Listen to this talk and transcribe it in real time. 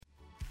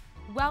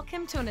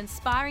Welcome to an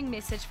inspiring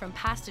message from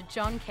Pastor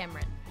John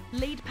Cameron,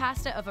 lead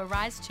pastor of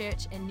Arise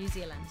Church in New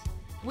Zealand.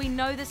 We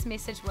know this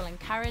message will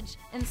encourage,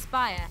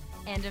 inspire,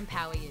 and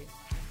empower you.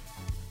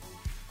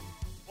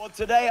 Well,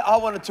 today I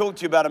want to talk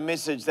to you about a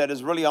message that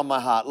is really on my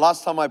heart.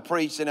 Last time I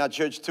preached in our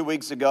church 2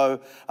 weeks ago,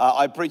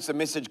 I preached a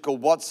message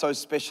called What's So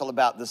Special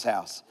About This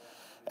House?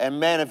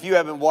 And man, if you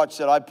haven't watched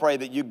it, I pray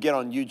that you get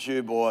on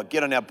YouTube or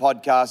get on our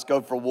podcast,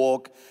 go for a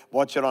walk,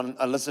 watch it on,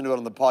 listen to it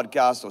on the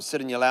podcast, or sit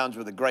in your lounge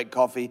with a great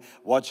coffee,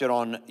 watch it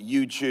on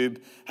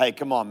YouTube. Hey,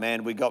 come on,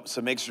 man, we got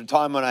some extra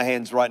time on our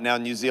hands right now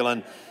in New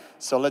Zealand,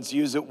 so let's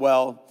use it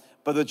well.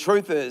 But the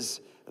truth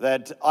is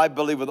that I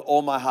believe with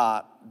all my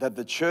heart that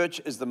the church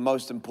is the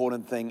most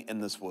important thing in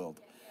this world.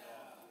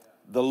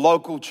 The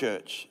local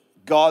church,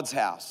 God's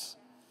house,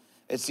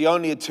 it's the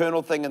only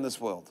eternal thing in this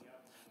world.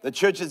 The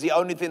church is the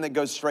only thing that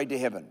goes straight to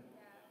heaven.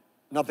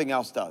 Nothing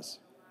else does.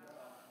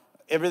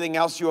 Everything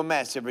else you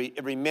amass,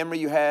 every memory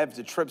you have,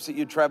 the trips that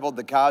you traveled,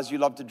 the cars you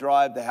love to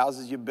drive, the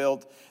houses you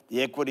built,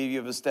 the equity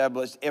you've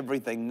established,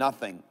 everything,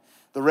 nothing.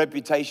 The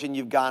reputation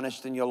you've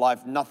garnished in your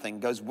life, nothing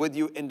goes with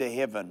you into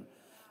heaven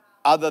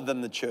other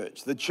than the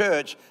church. The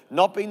church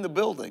not being the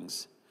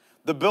buildings.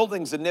 The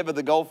buildings are never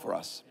the goal for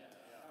us.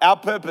 Our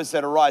purpose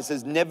at Arise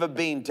has never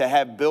been to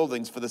have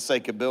buildings for the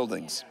sake of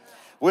buildings.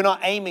 We're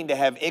not aiming to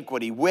have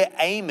equity. We're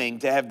aiming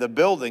to have the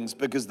buildings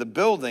because the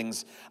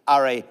buildings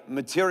are a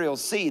material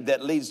seed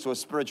that leads to a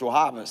spiritual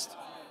harvest.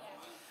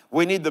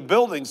 We need the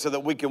buildings so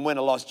that we can win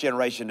a lost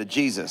generation to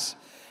Jesus.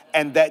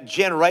 And that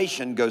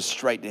generation goes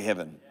straight to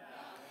heaven.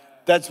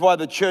 That's why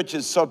the church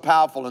is so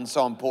powerful and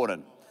so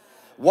important.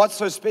 What's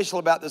so special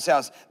about this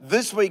house?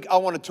 This week, I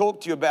want to talk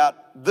to you about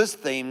this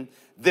theme.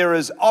 There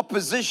is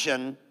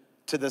opposition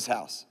to this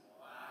house.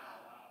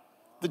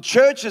 The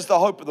church is the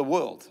hope of the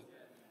world.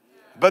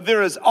 But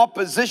there is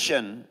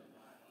opposition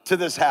to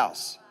this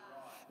house.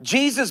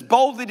 Jesus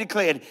boldly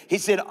declared, he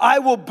said, I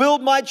will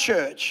build my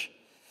church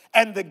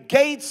and the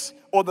gates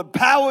or the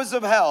powers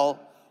of hell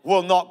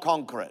will not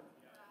conquer it.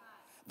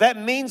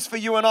 That means for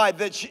you and I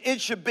that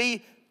it should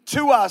be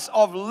to us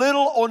of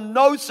little or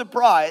no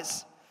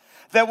surprise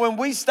that when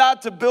we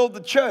start to build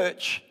the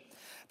church,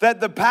 that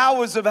the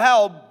powers of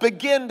hell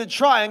begin to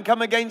try and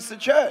come against the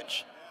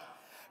church.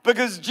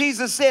 Because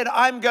Jesus said,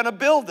 I'm going to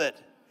build it.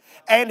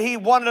 And he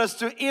wanted us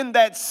to, in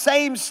that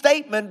same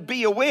statement,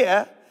 be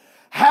aware,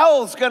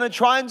 hell's going to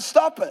try and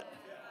stop it.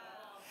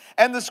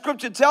 And the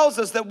scripture tells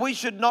us that we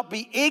should not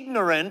be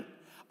ignorant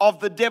of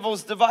the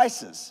devil's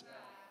devices.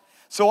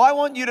 So I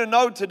want you to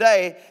know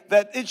today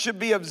that it should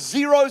be of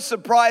zero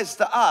surprise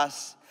to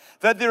us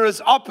that there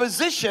is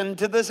opposition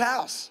to this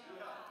house.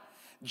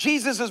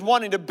 Jesus is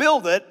wanting to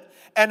build it,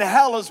 and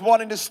hell is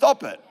wanting to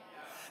stop it.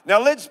 Now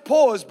let's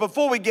pause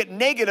before we get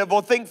negative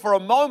or think for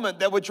a moment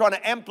that we're trying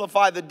to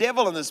amplify the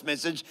devil in this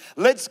message.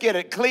 Let's get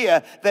it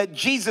clear that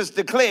Jesus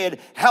declared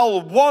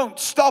hell won't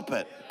stop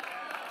it.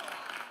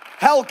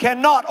 Hell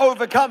cannot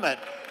overcome it.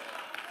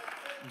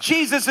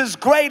 Jesus is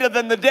greater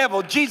than the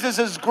devil. Jesus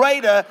is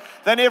greater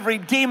than every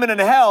demon in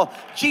hell.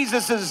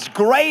 Jesus is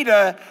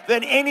greater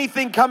than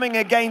anything coming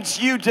against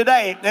you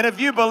today. And if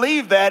you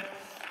believe that,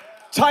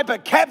 type a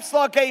caps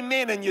lock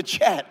amen in your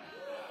chat.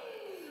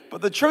 But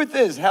the truth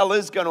is, hell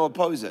is going to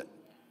oppose it.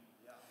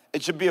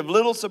 It should be of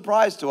little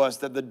surprise to us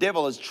that the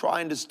devil is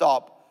trying to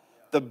stop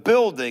the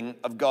building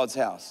of God's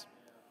house.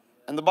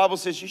 And the Bible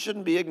says you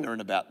shouldn't be ignorant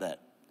about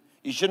that.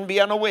 You shouldn't be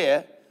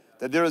unaware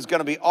that there is going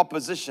to be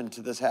opposition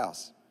to this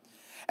house.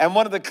 And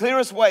one of the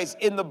clearest ways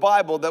in the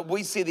Bible that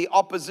we see the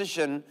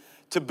opposition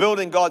to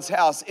building God's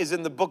house is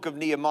in the book of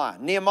Nehemiah.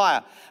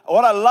 Nehemiah.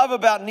 What I love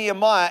about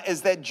Nehemiah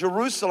is that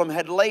Jerusalem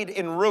had laid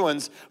in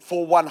ruins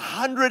for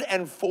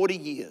 140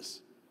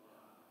 years.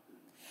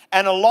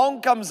 And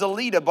along comes a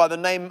leader by the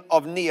name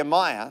of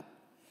Nehemiah,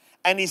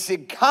 and he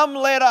said, come,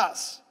 let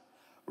us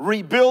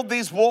rebuild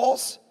these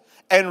walls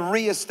and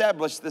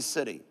reestablish this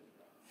city.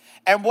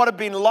 And what had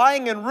been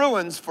lying in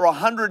ruins for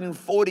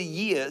 140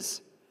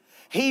 years,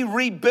 he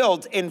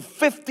rebuilt in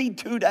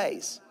 52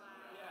 days.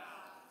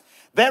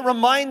 That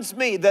reminds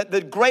me that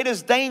the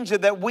greatest danger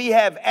that we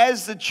have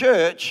as the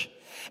church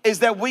is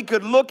that we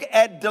could look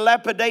at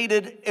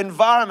dilapidated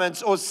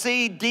environments or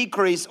see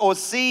decrease or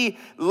see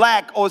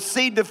lack or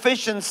see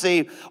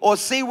deficiency or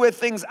see where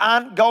things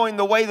aren't going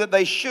the way that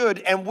they should,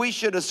 and we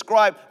could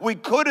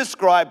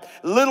ascribe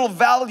little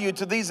value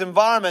to these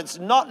environments,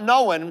 not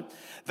knowing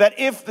that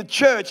if the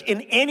church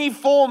in any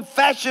form,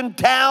 fashion,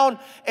 town,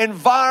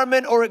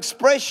 environment, or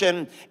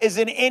expression is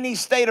in any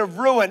state of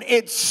ruin,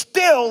 it's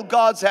still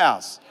God's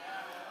house.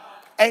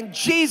 And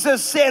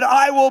Jesus said,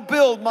 I will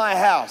build my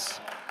house.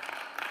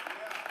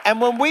 And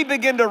when we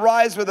begin to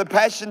rise with a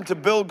passion to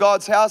build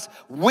God's house,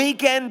 we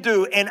can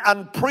do in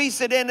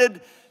unprecedented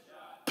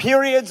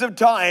periods of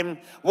time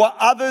what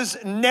others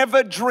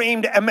never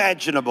dreamed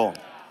imaginable.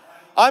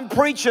 I'm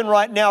preaching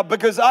right now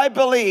because I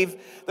believe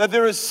that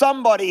there is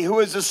somebody who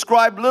has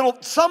ascribed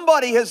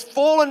somebody has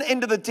fallen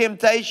into the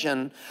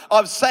temptation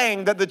of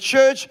saying that the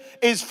church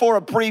is for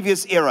a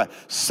previous era.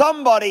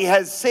 Somebody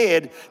has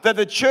said that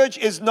the church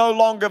is no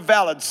longer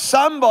valid.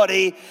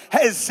 Somebody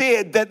has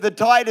said that the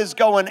tide is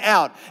going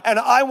out. And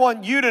I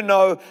want you to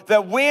know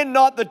that we're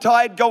not the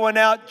tide going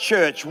out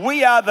church.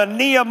 We are the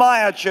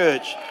Nehemiah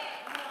church.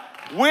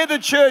 We're the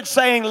church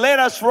saying, let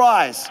us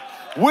rise.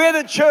 We're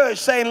the church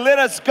saying, let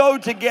us go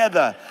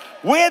together.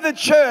 We're the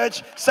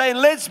church saying,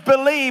 let's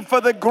believe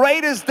for the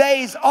greatest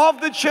days of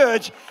the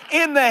church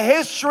in the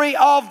history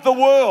of the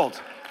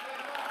world.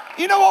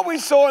 You know what we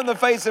saw in the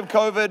face of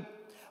COVID?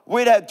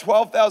 We'd had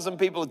 12,000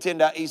 people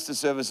attend our Easter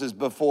services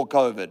before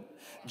COVID.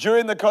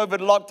 During the COVID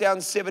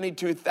lockdown,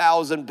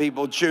 72,000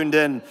 people tuned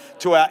in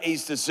to our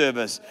Easter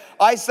service.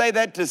 I say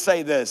that to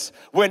say this: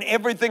 when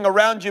everything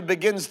around you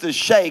begins to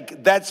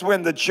shake, that's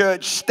when the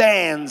church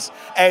stands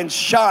and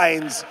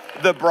shines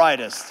the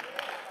brightest.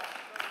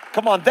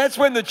 Come on, that's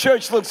when the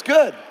church looks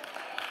good.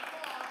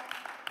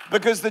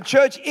 Because the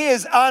church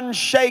is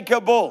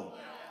unshakable.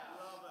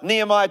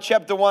 Nehemiah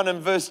chapter 1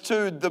 and verse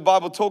 2, the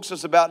Bible talks to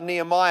us about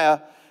Nehemiah,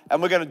 and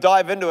we're going to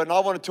dive into it. And I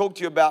want to talk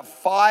to you about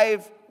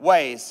 5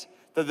 ways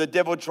that the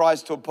devil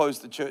tries to oppose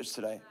the church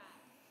today.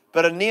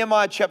 But in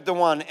Nehemiah chapter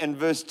 1 and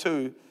verse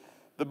 2,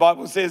 the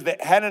Bible says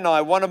that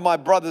Hanani, one of my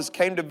brothers,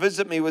 came to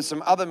visit me with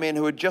some other men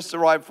who had just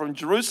arrived from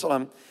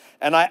Jerusalem.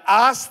 And I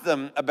asked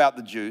them about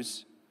the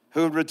Jews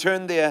who had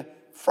returned there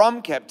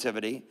from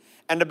captivity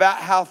and about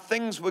how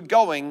things were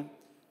going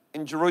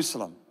in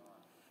Jerusalem.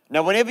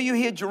 Now, whenever you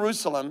hear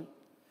Jerusalem,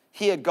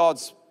 hear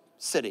God's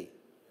city,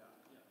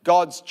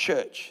 God's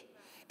church.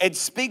 It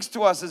speaks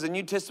to us as a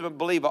New Testament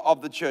believer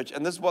of the church.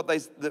 And this is what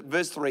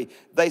verse 3,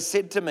 they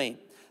said to me,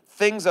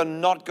 things are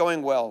not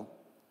going well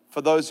for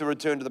those who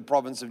return to the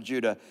province of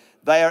Judah.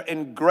 They are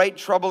in great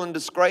trouble and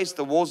disgrace.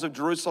 The walls of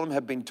Jerusalem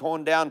have been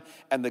torn down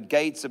and the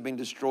gates have been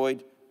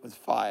destroyed with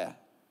fire.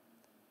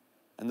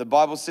 And the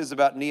Bible says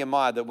about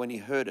Nehemiah that when he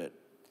heard it,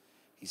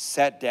 he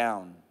sat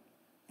down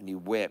and he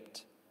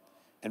wept.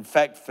 In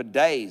fact, for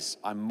days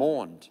I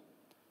mourned,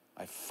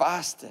 I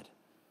fasted,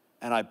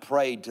 and I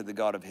prayed to the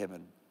God of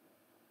heaven.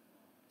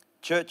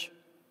 Church,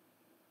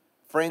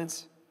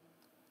 friends,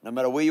 no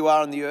matter where you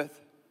are on the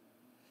earth,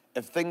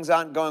 if things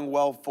aren't going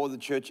well for the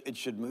church, it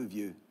should move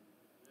you.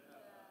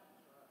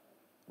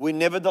 We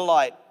never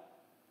delight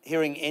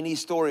hearing any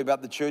story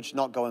about the church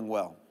not going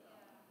well.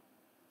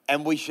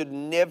 And we should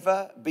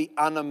never be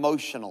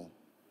unemotional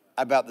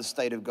about the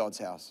state of God's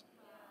house.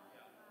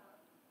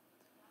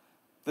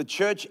 The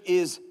church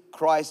is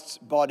Christ's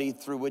body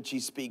through which he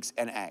speaks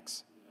and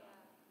acts.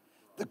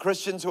 The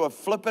Christians who are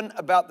flippant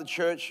about the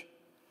church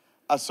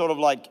are sort of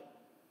like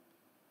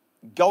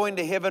going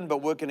to heaven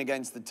but working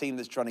against the team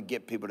that's trying to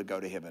get people to go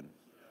to heaven.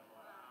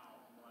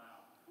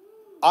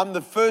 I'm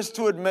the first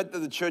to admit that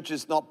the church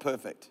is not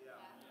perfect.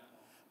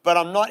 But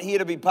I'm not here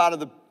to be part of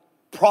the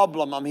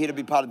problem. I'm here to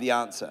be part of the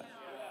answer.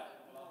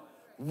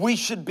 We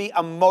should be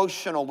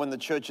emotional when the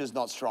church is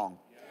not strong.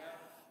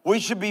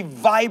 We should be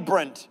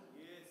vibrant,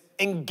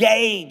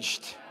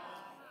 engaged,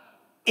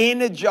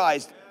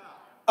 energized,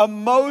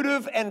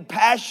 emotive and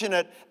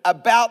passionate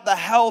about the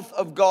health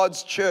of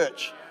God's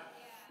church,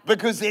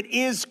 because it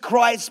is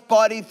Christ's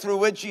body through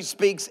which he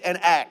speaks and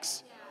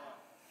acts.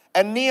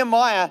 And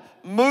Nehemiah,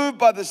 moved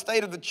by the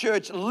state of the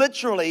church,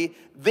 literally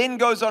then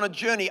goes on a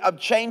journey of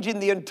changing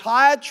the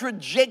entire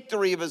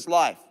trajectory of his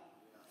life.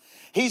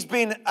 He's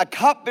been a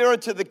cupbearer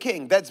to the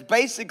king. That's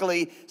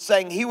basically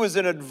saying he was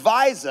an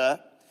advisor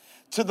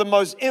to the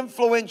most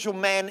influential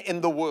man in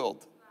the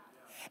world.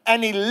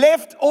 And he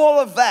left all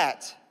of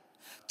that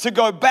to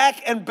go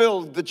back and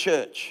build the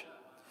church.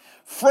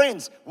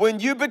 Friends, when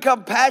you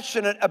become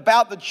passionate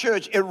about the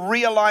church, it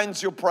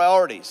realigns your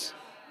priorities.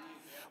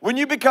 When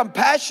you become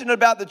passionate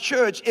about the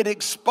church, it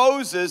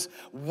exposes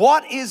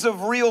what is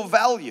of real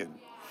value.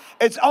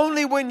 It's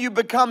only when you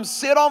become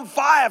set on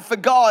fire for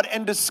God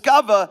and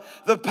discover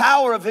the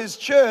power of his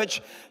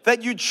church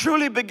that you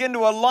truly begin to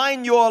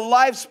align your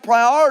life's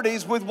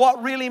priorities with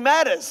what really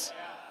matters.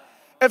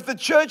 If the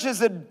church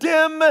is a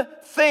dim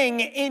thing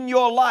in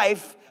your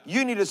life,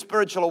 you need a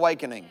spiritual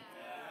awakening.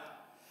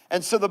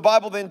 And so the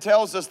Bible then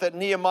tells us that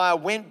Nehemiah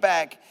went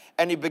back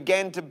and he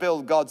began to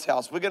build God's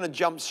house. We're going to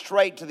jump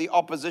straight to the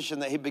opposition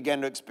that he began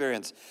to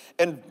experience.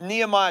 In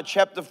Nehemiah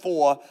chapter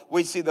 4,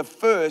 we see the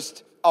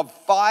first of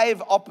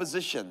 5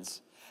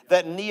 oppositions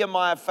that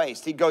Nehemiah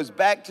faced. He goes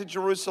back to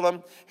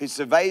Jerusalem, he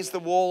surveys the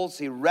walls,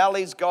 he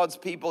rallies God's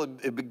people,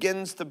 he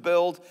begins to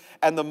build.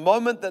 And the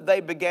moment that they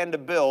began to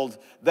build,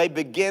 they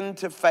begin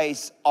to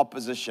face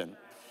opposition.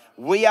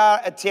 We are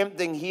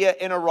attempting here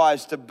in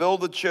Arise to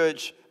build a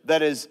church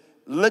that is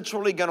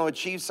literally going to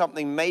achieve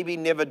something maybe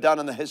never done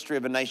in the history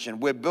of a nation.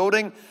 We're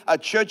building a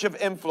church of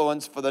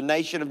influence for the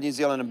nation of New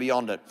Zealand and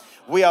beyond it.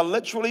 We are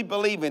literally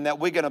believing that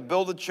we're going to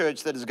build a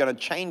church that is going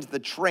to change the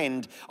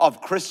trend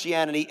of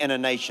Christianity in a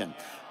nation.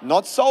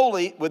 Not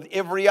solely with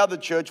every other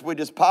church, we're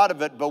just part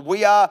of it, but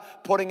we are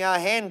putting our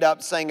hand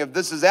up saying if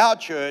this is our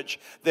church,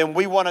 then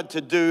we want it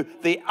to do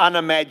the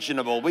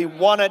unimaginable. We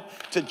want it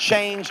to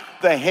change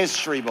the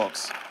history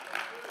books.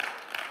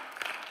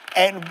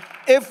 And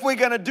if we're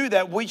going to do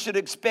that, we should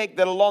expect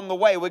that along the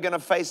way, we're going to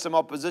face some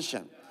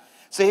opposition.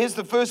 So here's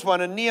the first one.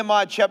 In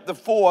Nehemiah chapter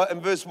 4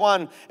 and verse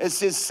 1, it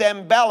says,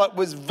 Sanballat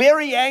was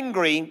very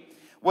angry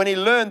when he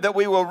learned that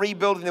we were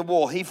rebuilding the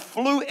wall. He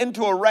flew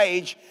into a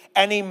rage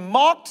and he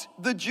mocked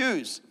the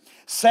Jews,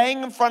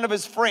 saying in front of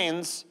his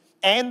friends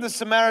and the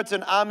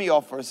Samaritan army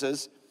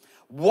officers,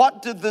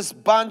 what did this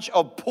bunch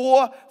of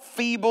poor,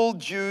 feeble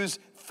Jews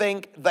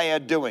think they are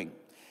doing?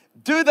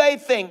 Do they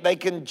think they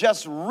can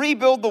just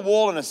rebuild the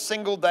wall in a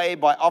single day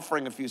by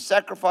offering a few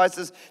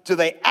sacrifices? Do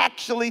they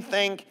actually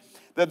think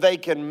that they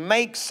can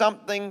make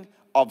something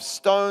of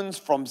stones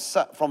from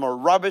a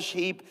rubbish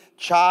heap,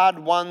 charred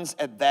ones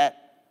at that?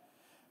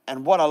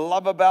 And what I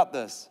love about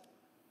this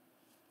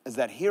is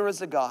that here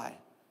is a guy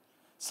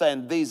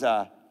saying these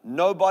are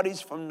nobodies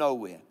from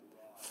nowhere,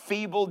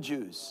 feeble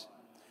Jews,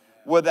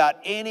 without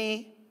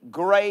any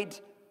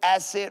great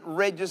asset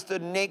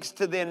registered next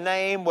to their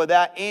name,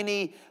 without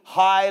any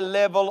high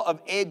level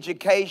of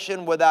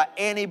education, without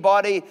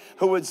anybody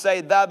who would say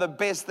they're the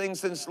best thing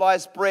since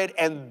sliced bread.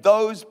 And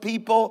those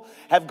people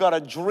have got a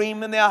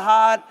dream in their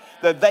heart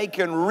that they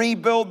can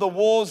rebuild the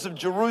walls of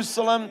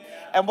Jerusalem.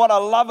 And what I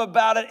love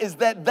about it is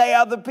that they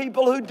are the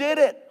people who did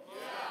it.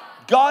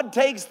 God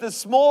takes the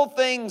small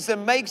things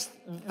and makes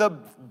the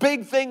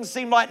big things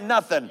seem like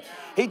nothing.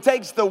 He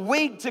takes the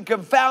weak to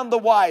confound the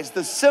wise,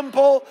 the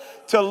simple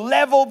to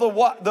level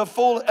the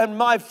fool. And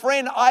my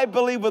friend, I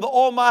believe with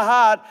all my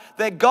heart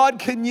that God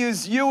can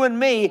use you and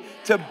me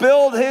to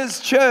build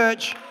His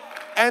church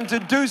and to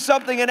do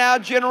something in our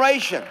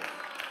generation.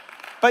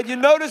 But you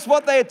notice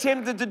what they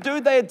attempted to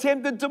do? They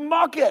attempted to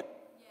mock it.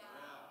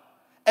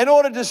 In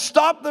order to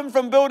stop them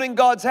from building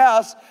God's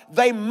house,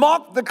 they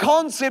mocked the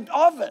concept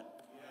of it.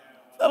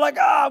 They're like,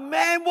 oh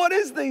man, what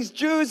is these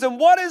Jews and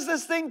what is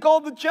this thing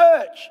called the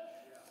church?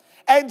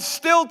 And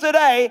still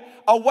today,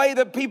 a way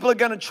that people are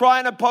going to try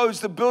and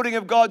oppose the building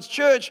of God's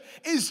church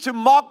is to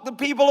mock the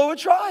people who are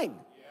trying.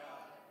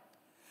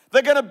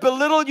 They're going to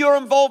belittle your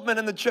involvement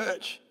in the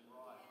church.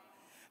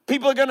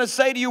 People are going to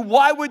say to you,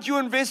 why would you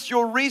invest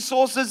your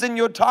resources and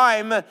your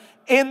time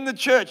in the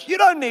church? You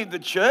don't need the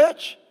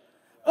church.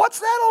 What's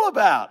that all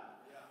about?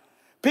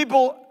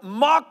 People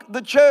mock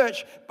the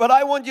church, but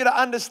I want you to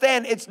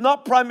understand it's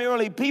not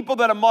primarily people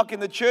that are mocking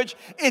the church.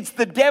 It's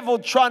the devil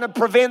trying to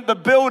prevent the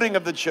building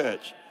of the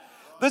church.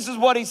 This is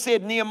what he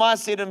said. Nehemiah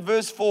said in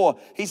verse 4,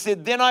 he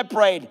said, then I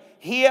prayed,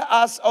 hear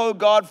us, O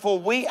God, for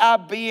we are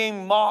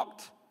being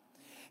mocked.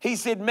 He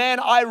said, man,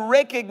 I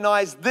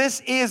recognize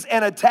this is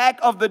an attack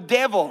of the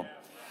devil.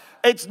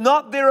 It's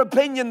not their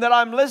opinion that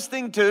I'm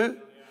listening to.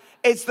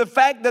 It's the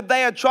fact that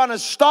they are trying to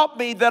stop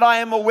me that I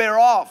am aware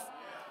of.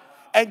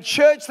 And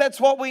church, that's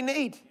what we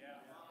need.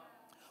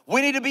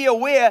 We need to be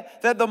aware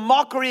that the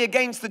mockery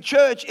against the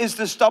church is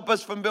to stop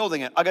us from building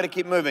it. I got to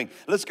keep moving.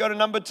 Let's go to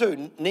number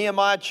 2,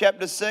 Nehemiah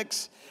chapter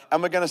 6,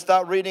 and we're going to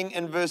start reading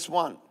in verse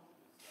 1.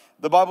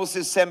 The Bible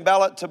says,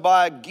 Sanballat,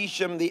 Tobiah,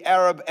 Geshem, the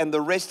Arab, and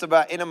the rest of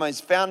our enemies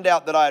found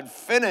out that I had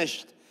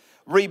finished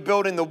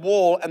rebuilding the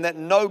wall and that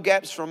no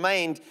gaps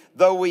remained,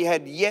 though we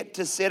had yet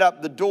to set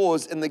up the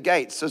doors and the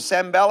gates. So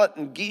Sanballat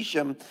and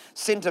Geshem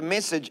sent a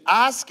message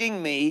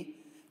asking me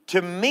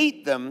to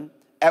meet them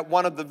at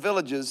one of the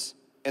villages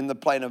in the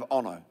plain of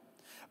Ono.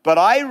 But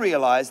I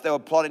realized they were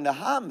plotting to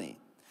harm me.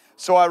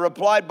 So I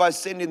replied by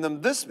sending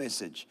them this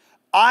message.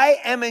 I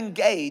am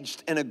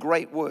engaged in a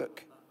great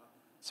work,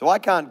 so I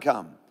can't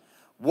come.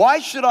 Why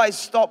should I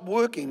stop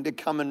working to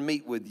come and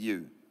meet with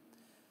you?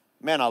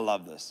 Man, I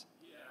love this.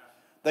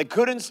 They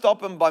couldn't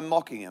stop him by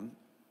mocking him.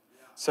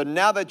 So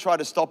now they try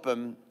to stop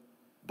him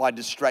by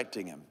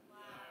distracting him.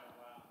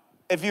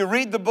 If you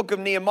read the book of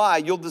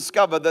Nehemiah, you'll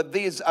discover that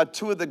these are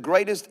two of the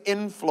greatest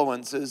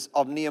influences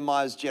of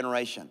Nehemiah's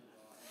generation.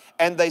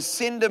 And they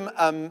send him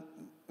a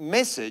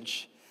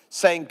message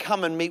saying,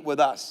 come and meet with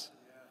us.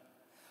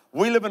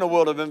 We live in a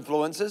world of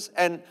influences,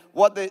 and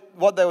what they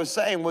were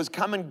saying was,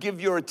 come and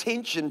give your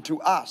attention to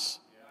us.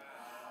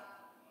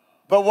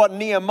 But what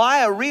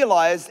Nehemiah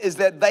realized is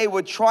that they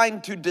were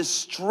trying to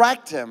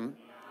distract him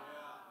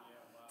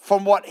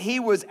from what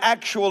he was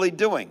actually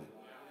doing.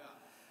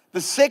 The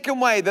second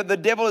way that the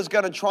devil is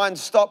going to try and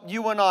stop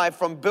you and I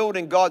from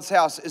building God's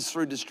house is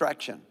through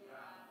distraction.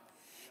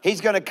 He's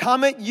going to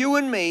come at you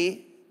and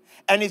me,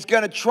 and he's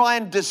going to try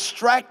and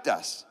distract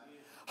us,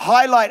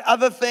 highlight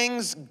other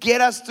things,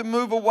 get us to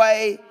move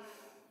away,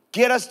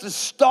 get us to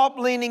stop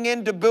leaning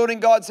into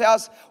building God's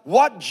house.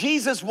 What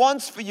Jesus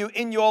wants for you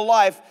in your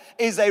life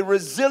is a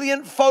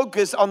resilient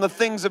focus on the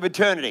things of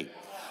eternity.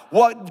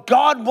 What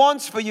God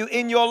wants for you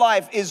in your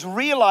life is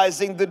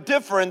realizing the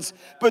difference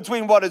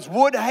between what is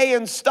wood, hay,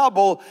 and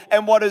stubble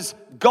and what is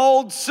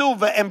gold,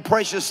 silver, and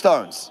precious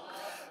stones.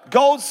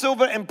 Gold,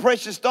 silver, and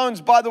precious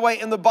stones, by the way,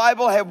 in the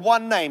Bible have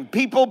one name: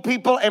 people,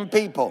 people, and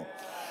people.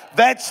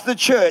 That's the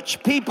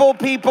church. People,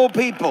 people,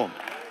 people.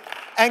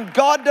 And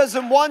God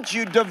doesn't want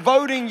you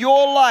devoting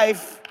your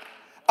life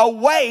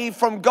away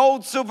from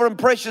gold, silver, and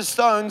precious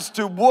stones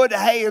to wood,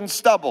 hay, and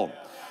stubble.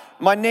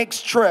 My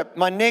next trip,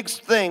 my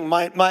next thing,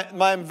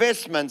 my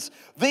investments,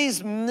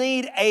 these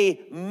need a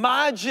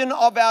margin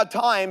of our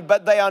time,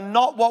 but they are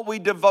not what we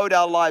devote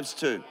our lives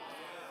to.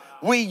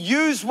 We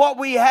use what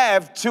we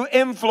have to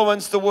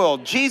influence the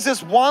world.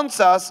 Jesus wants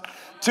us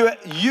to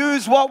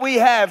use what we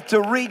have to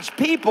reach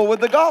people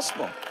with the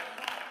gospel.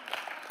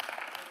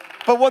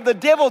 But what the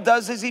devil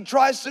does is he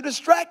tries to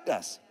distract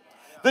us.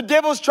 The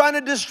devil's trying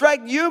to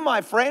distract you,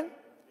 my friend.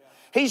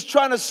 He's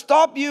trying to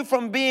stop you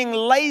from being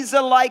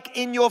laser-like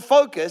in your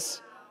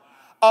focus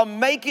on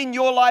making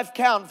your life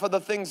count for the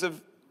things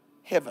of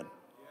heaven.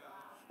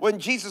 When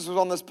Jesus was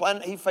on this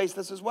planet, he faced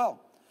this as well.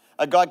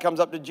 A guy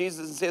comes up to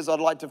Jesus and says, I'd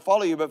like to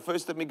follow you, but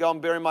first let me go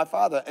and bury my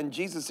father. And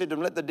Jesus said to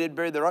him, let the dead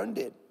bury their own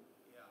dead.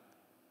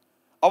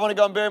 I want to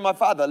go and bury my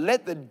father.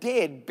 Let the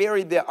dead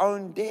bury their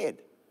own dead.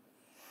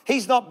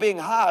 He's not being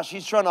harsh.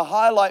 He's trying to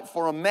highlight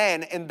for a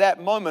man in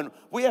that moment.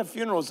 We have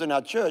funerals in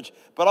our church,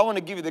 but I want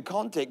to give you the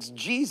context.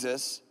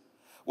 Jesus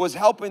was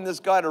helping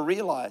this guy to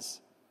realize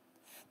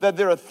that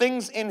there are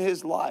things in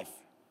his life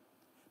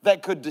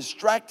that could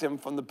distract him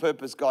from the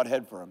purpose God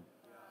had for him.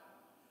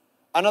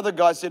 Another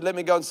guy said, let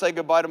me go and say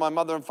goodbye to my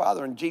mother and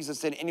father. And Jesus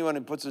said, anyone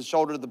who puts his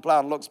shoulder to the plow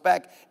and looks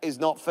back is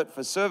not fit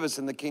for service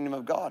in the kingdom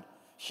of God.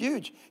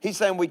 Huge. He's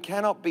saying we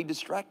cannot be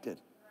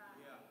distracted.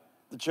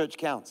 The church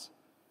counts.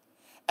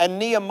 And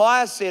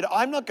Nehemiah said,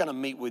 I'm not going to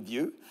meet with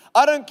you.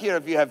 I don't care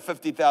if you have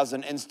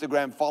 50,000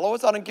 Instagram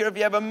followers. I don't care if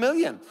you have 1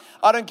 million.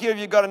 I don't care if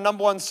you've got a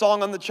 #1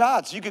 song on the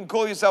charts. You can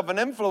call yourself an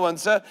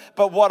influencer,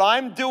 but what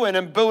I'm doing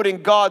and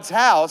building God's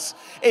house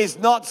is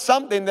not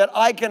something that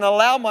I can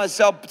allow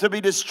myself to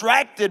be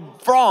distracted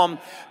from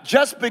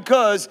just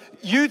because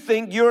you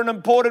think you're an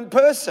important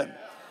person.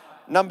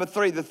 Number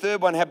 3, the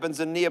third one happens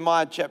in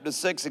Nehemiah chapter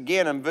 6.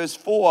 Again, in verse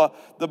 4,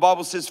 the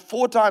Bible says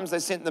 4 times they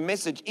sent the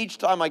message. Each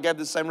time I gave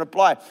the same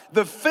reply.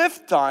 The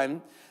 5th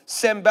time,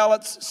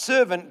 Sanballat's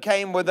servant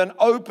came with an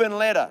open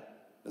letter.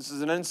 This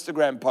is an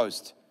Instagram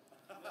post.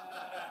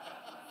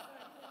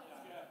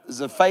 This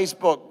is a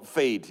Facebook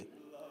feed.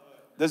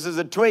 This is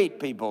a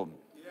tweet, people.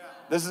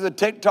 This is a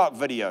TikTok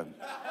video.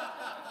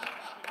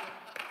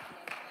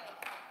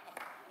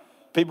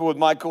 People with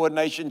my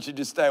coordination should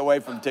just stay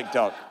away from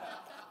TikTok.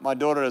 My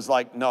daughter is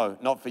like, no,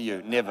 not for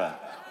you, never.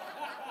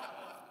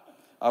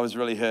 I was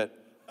really hurt.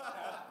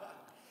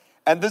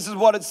 And this is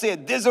what it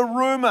said. There's a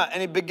rumor, and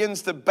he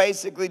begins to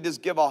basically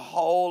just give a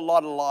whole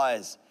lot of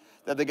lies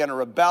that they're going to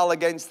rebel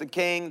against the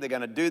king, they're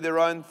going to do their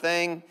own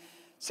thing.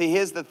 See,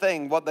 here's the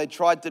thing. What they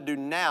tried to do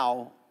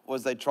now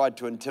was they tried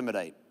to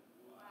intimidate.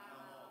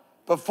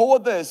 Before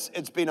this,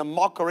 it's been a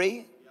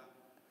mockery,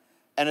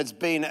 and it's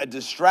been a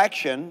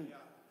distraction.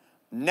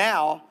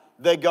 Now,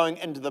 they're going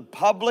into the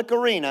public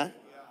arena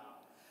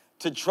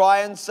to try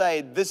and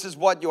say, this is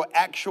what you're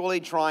actually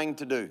trying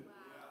to do.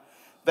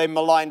 They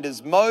maligned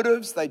his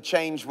motives. They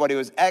changed what he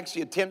was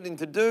actually attempting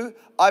to do.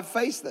 I've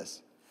faced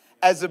this.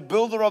 As a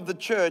builder of the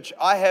church,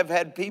 I have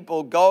had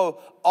people go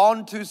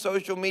onto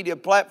social media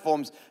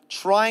platforms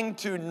trying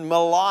to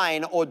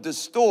malign or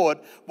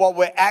distort what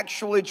we're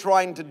actually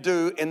trying to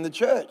do in the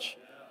church.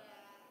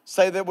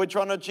 Say that we're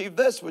trying to achieve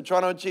this, we're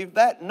trying to achieve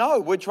that. No,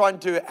 we're trying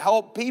to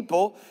help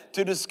people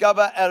to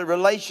discover a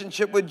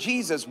relationship with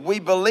Jesus. We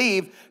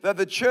believe that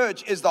the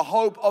church is the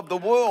hope of the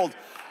world.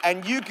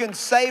 And you can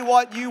say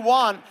what you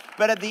want,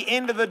 but at the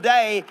end of the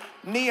day,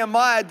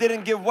 Nehemiah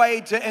didn't give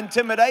way to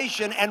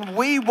intimidation, and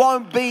we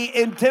won't be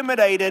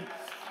intimidated.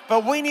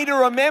 But we need to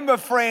remember,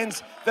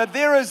 friends, that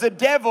there is a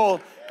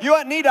devil.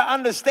 You need to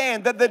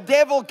understand that the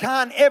devil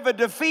can't ever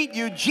defeat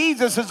you.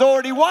 Jesus has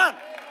already won.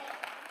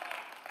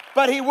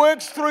 But he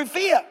works through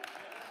fear.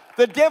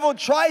 The devil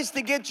tries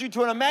to get you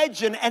to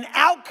imagine an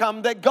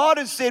outcome that God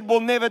has said will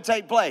never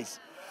take place.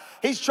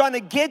 He's trying to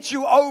get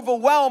you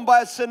overwhelmed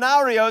by a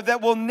scenario that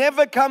will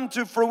never come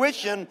to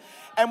fruition.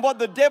 And what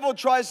the devil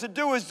tries to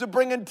do is to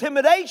bring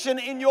intimidation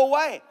in your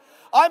way.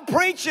 I'm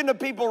preaching to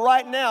people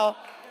right now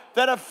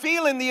that are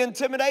feeling the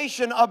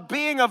intimidation of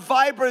being a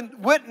vibrant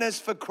witness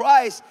for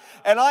Christ.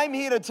 And I'm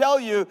here to tell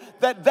you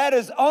that that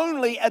is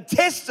only a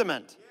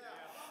testament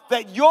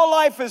that your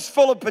life is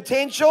full of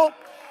potential,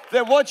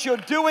 that what you're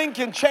doing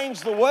can change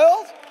the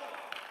world.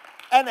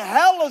 And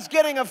hell is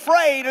getting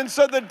afraid, and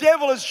so the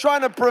devil is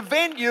trying to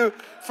prevent you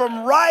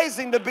from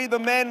rising to be the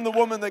man and the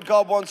woman that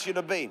God wants you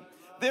to be.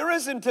 There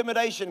is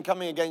intimidation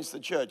coming against the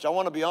church. I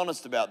want to be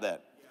honest about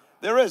that.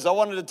 There is. I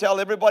wanted to tell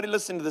everybody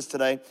listening to this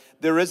today,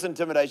 there is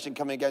intimidation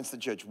coming against the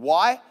church.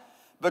 Why?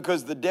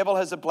 Because the devil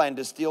has a plan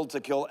to steal, to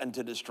kill, and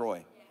to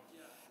destroy.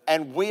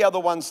 And we are the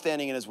ones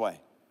standing in his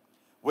way.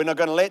 We're not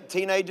going to let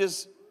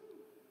teenagers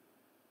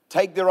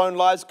take their own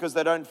lives because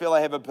they don't feel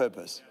they have a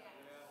purpose.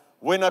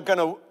 We're not going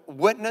to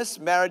witness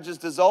marriages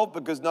dissolved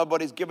because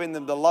nobody's giving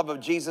them the love of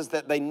Jesus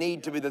that they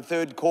need to be the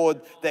third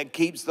cord that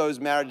keeps those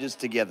marriages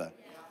together.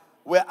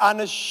 We're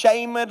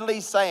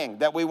unashamedly saying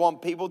that we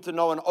want people to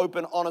know an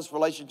open, honest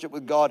relationship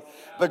with God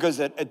because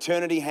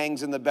eternity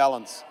hangs in the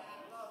balance.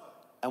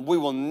 And we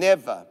will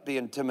never be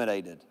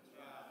intimidated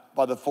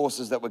by the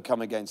forces that would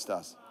come against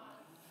us.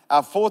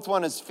 Our fourth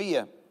one is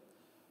fear.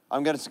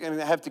 I'm going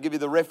to have to give you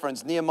the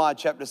reference, Nehemiah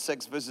chapter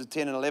 6, verses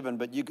 10 and 11,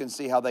 but you can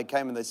see how they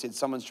came and they said,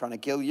 someone's trying to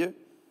kill you.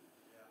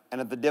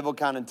 And if the devil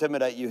can't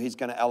intimidate you, he's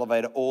going to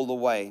elevate it all the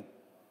way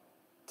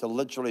to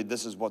literally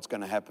this is what's going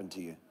to happen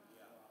to you.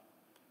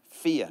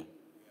 Fear.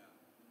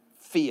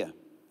 Fear.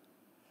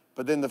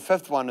 But then the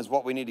fifth one is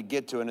what we need to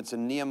get to, and it's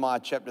in Nehemiah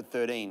chapter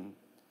 13.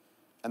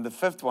 And the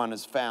fifth one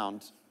is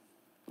found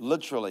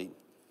literally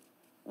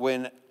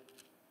when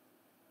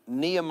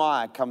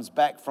Nehemiah comes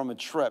back from a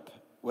trip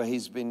where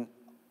he's been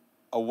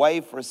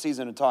away for a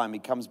season of time. He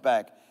comes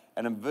back,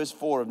 and in verse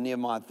 4 of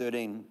Nehemiah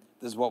 13,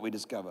 this is what we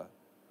discover.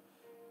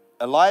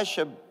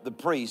 Eliashib, the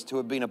priest, who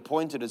had been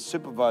appointed as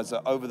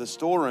supervisor over the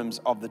storerooms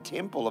of the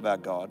temple of our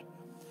God,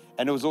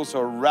 and who was also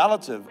a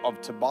relative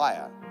of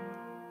Tobiah.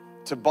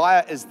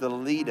 Tobiah is the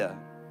leader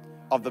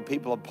of the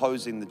people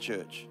opposing the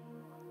church.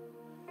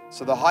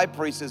 So the high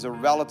priest is a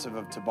relative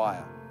of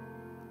Tobiah.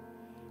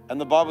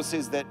 And the Bible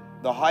says that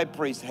the high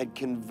priest had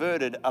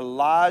converted a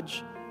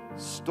large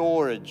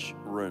storage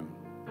room.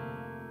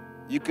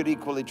 You could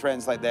equally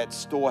translate that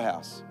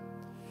storehouse,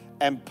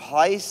 and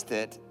placed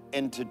it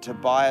into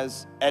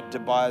Tobiah's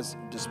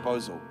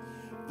disposal.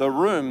 The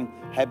room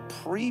had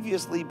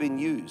previously been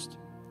used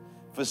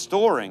for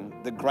storing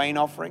the grain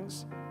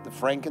offerings, the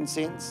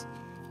frankincense,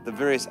 the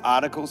various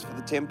articles for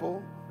the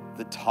temple,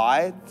 the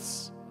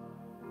tithes,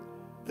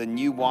 the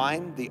new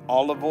wine, the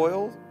olive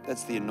oil,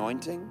 that's the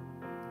anointing,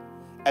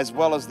 as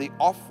well as the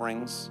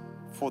offerings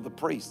for the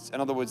priests.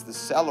 In other words, the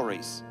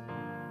salaries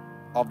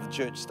of the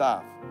church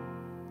staff.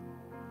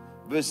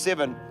 Verse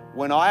 7,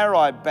 when I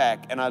arrived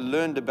back and I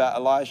learned about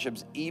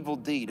Eliashib's evil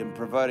deed in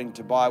providing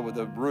Tobiah with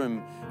a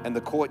room in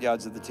the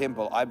courtyards of the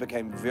temple, I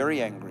became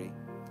very angry.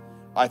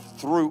 I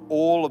threw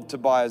all of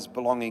Tobiah's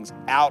belongings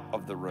out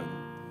of the room.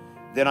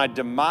 Then I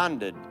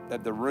demanded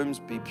that the rooms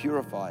be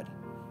purified,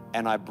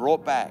 and I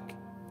brought back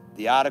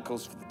the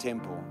articles for the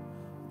temple,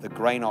 the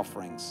grain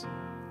offerings,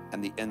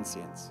 and the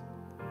incense.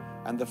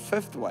 And the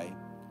fifth way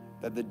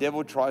that the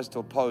devil tries to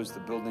oppose the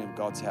building of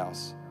God's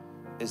house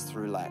is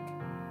through lack.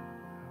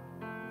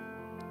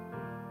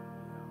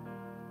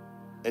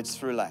 It's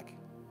through lack.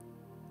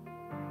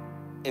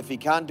 If he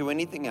can't do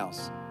anything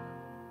else,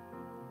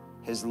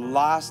 his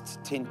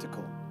last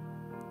tentacle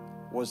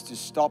was to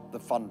stop the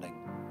funding.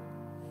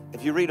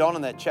 If you read on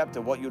in that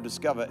chapter, what you'll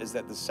discover is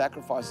that the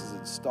sacrifices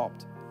had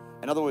stopped.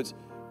 In other words,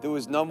 there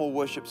was no more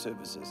worship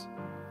services,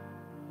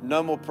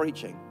 no more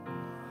preaching.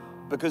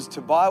 Because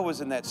Tobiah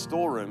was in that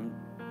storeroom,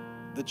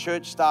 the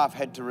church staff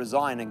had to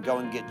resign and go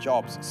and get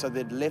jobs. So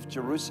they'd left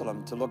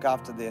Jerusalem to look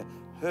after their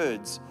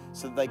herds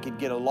so that they could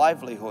get a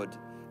livelihood,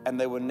 and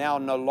they were now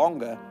no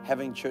longer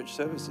having church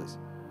services.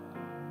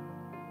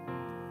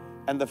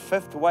 And the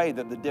fifth way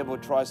that the devil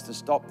tries to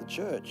stop the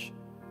church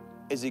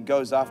is he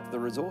goes after the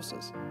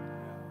resources.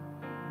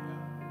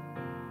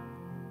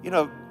 You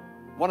know,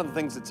 one of the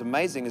things that's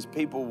amazing is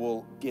people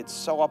will get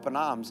so up in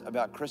arms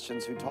about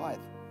Christians who tithe.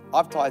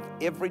 I've tithed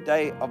every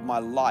day of my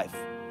life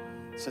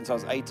since I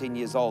was 18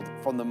 years old,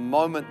 from the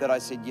moment that I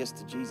said yes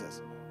to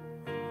Jesus.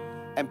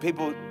 And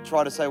people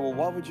try to say, well,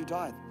 why would you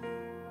tithe?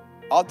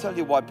 I'll tell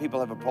you why people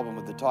have a problem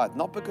with the tithe.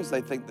 Not because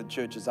they think the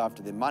church is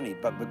after their money,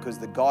 but because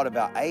the God of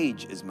our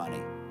age is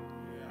money.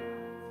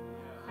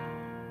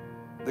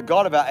 The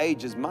God of our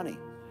age is money.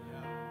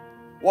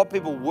 What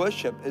people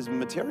worship is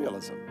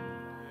materialism.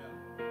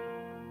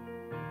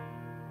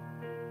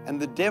 And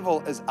the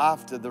devil is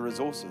after the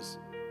resources.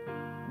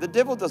 The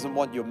devil doesn't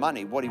want your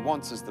money. What he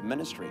wants is the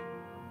ministry.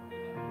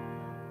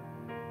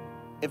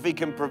 If he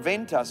can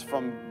prevent us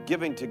from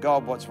giving to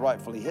God what's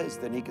rightfully his,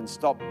 then he can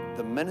stop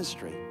the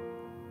ministry.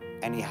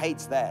 And he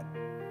hates that.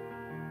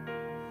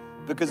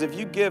 Because if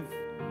you give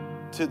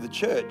to the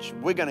church,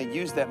 we're going to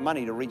use that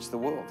money to reach the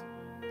world.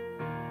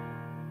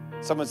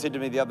 Someone said to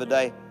me the other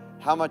day,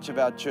 how much of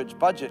our church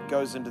budget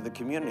goes into the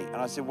community? And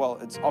I said, well,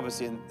 it's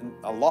obviously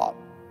a lot.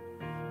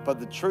 But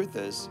the truth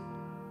is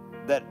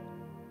that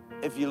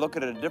if you look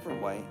at it a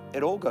different way,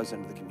 it all goes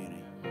into the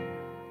community.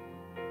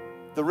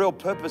 The real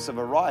purpose of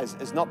Arise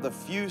is not the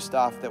few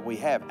staff that we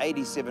have,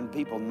 87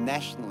 people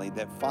nationally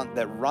that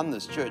run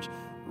this church,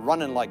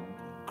 running like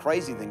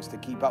crazy things to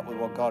keep up with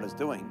what God is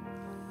doing.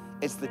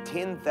 It's the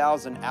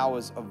 10,000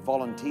 hours of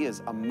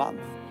volunteers a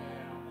month.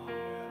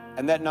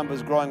 And that number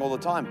is growing all the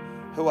time,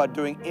 who are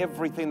doing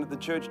everything that the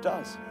church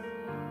does.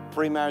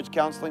 Pre-marriage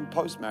counseling,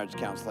 post-marriage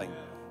counseling,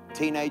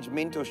 teenage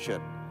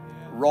mentorship,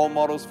 role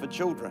models for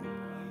children,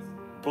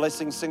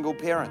 blessing single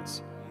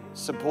parents,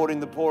 supporting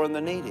the poor and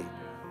the needy,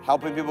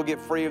 helping people get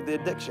free of their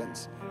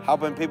addictions,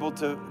 helping people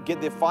to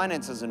get their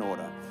finances in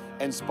order,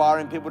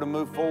 inspiring people to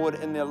move forward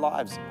in their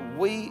lives.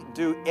 We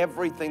do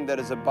everything that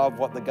is above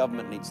what the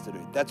government needs to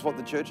do. That's what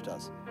the church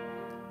does.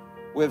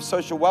 We have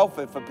social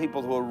welfare for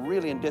people who are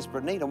really in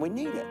desperate need, and we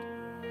need it.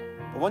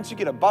 But once you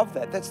get above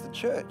that, that's the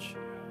church.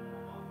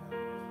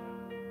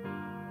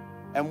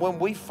 And when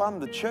we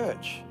fund the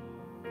church,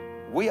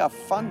 we are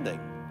funding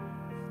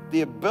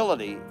the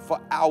ability for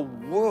our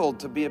world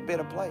to be a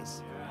better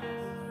place.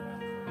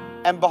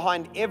 And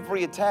behind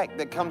every attack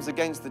that comes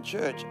against the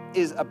church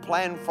is a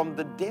plan from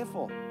the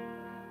devil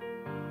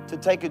to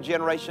take a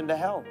generation to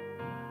hell.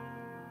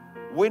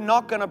 We're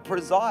not going to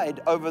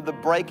preside over the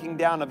breaking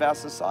down of our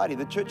society.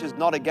 The church is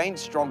not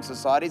against strong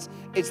societies.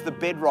 It's the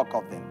bedrock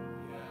of them.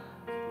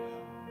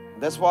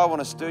 That's why I want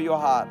to stir your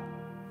heart.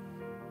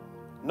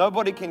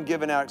 Nobody can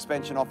give in our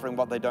expansion offering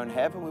what they don't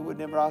have, and we would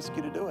never ask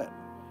you to do it.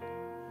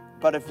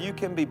 But if you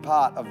can be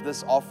part of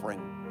this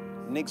offering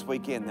next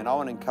weekend, then I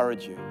want to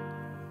encourage you.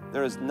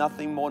 There is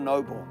nothing more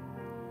noble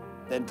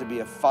than to be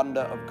a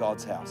funder of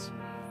God's house.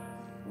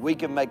 We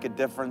can make a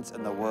difference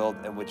in the world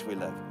in which we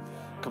live.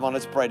 Come on,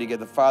 let's pray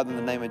together. Father, in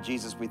the name of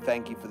Jesus, we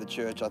thank you for the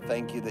church. I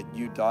thank you that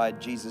you died,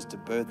 Jesus, to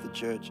birth the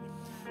church.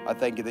 I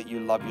thank you that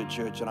you love your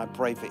church, and I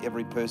pray for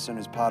every person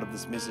who's part of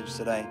this message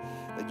today,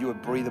 that you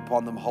would breathe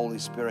upon them, Holy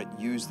Spirit,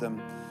 use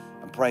them.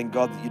 I'm praying,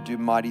 God, that you do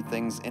mighty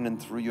things in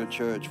and through your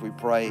church. We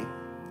pray,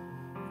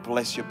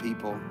 bless your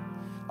people.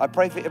 I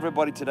pray for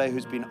everybody today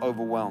who's been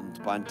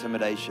overwhelmed by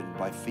intimidation,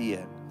 by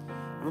fear.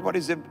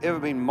 Everybody's ever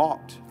been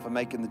mocked for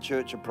making the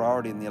church a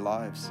priority in their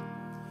lives.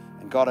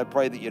 And God, I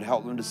pray that you'd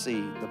help them to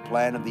see the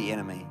plan of the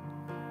enemy,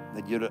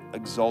 that you'd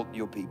exalt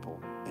your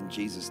people. In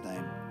Jesus'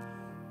 name,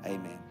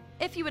 amen.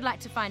 If you would like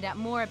to find out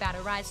more about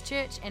Arise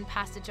Church and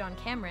Pastor John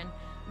Cameron,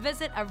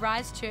 visit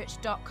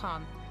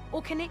arisechurch.com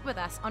or connect with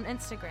us on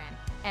Instagram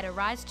at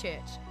Arise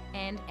Church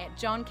and at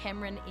John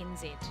Cameron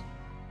NZ.